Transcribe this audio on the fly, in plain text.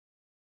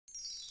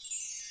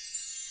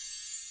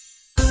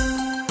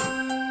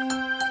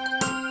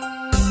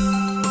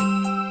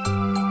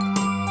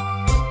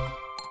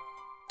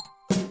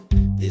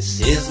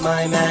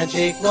my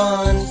magic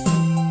wand.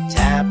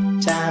 Tap,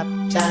 tap,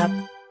 tap.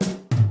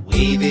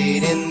 Wave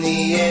it in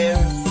the air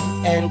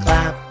and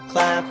clap,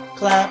 clap,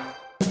 clap.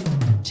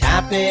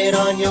 Tap it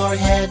on your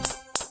head,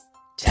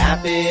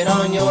 tap it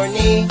on your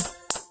knee.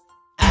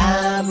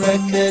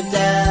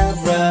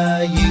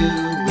 Abracadabra, you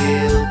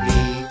will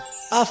be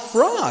a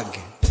frog.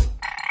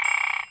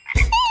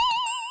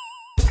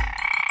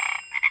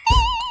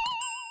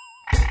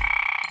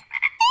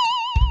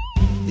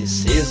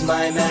 This is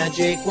my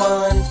magic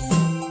wand.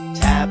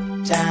 Tap,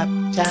 tap,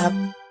 tap.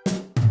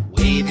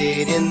 Wave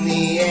it in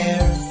the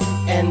air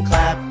and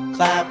clap,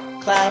 clap,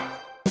 clap.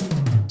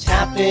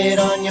 Tap it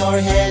on your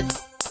head,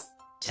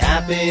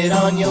 tap it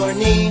on your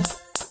knee.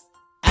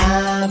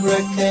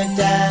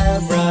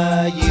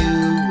 Abracadabra,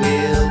 you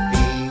will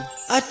be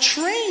a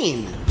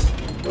train.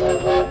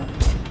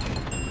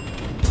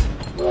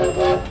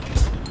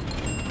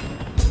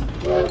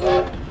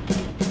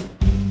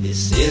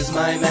 This is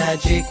my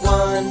magic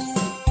wand.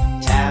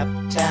 Tap,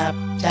 tap,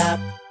 tap.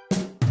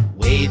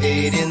 Wave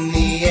it in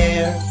the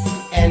air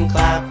and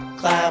clap,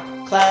 clap,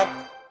 clap.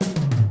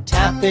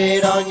 Tap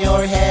it on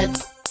your head,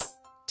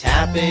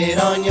 tap it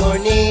on your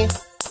knee.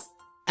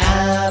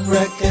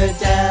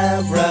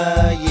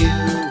 Abracadabra, you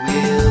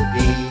will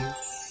be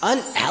an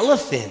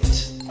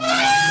elephant.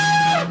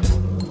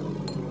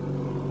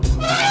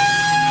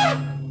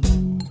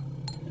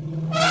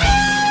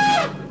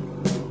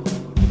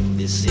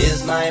 This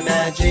is my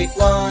magic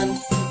wand.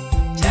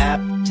 Tap,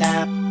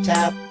 tap,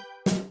 tap.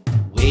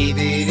 Wave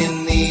it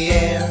in the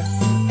air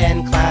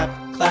and clap,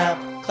 clap,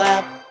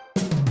 clap.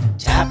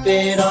 Tap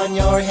it on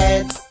your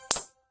head,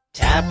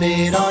 tap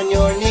it on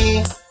your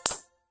knee.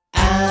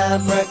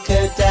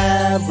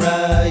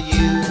 Abracadabra,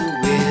 you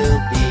will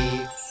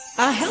be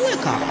a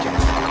helicopter.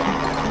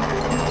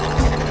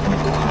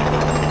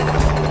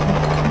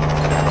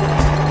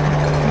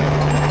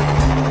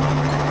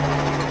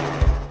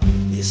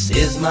 This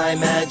is my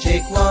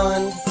magic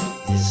wand.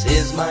 This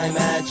is my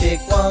magic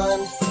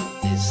wand.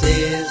 This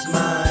is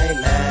my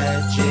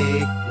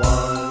magic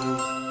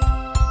wand.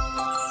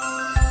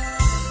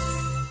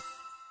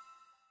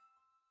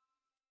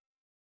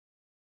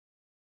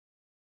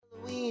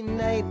 Halloween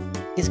night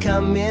is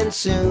coming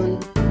soon.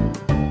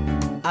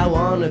 I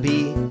wanna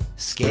be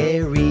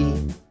scary.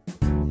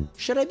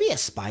 Should I be a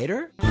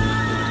spider?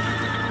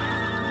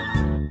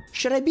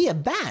 Should I be a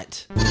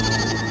bat?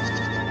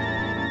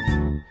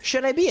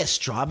 Should I be a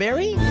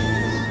strawberry?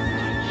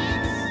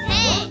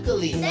 Hey,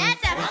 Broccoli.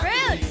 that's a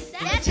fruit.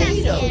 That's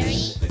Potatoes. not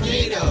scary.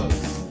 Potatoes,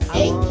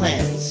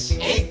 Eggplants.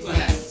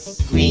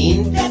 eggplants, Green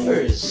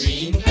peppers.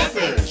 green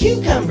peppers,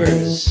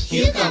 Cucumbers.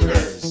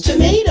 cucumbers,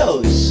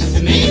 Tomatoes.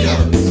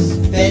 tomatoes,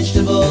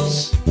 Vegetables.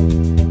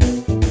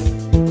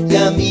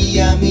 Yummy,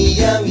 yummy,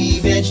 yummy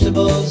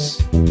vegetables.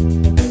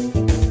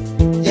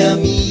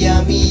 Yummy,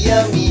 yummy,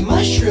 yummy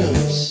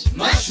mushrooms.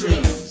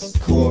 mushrooms,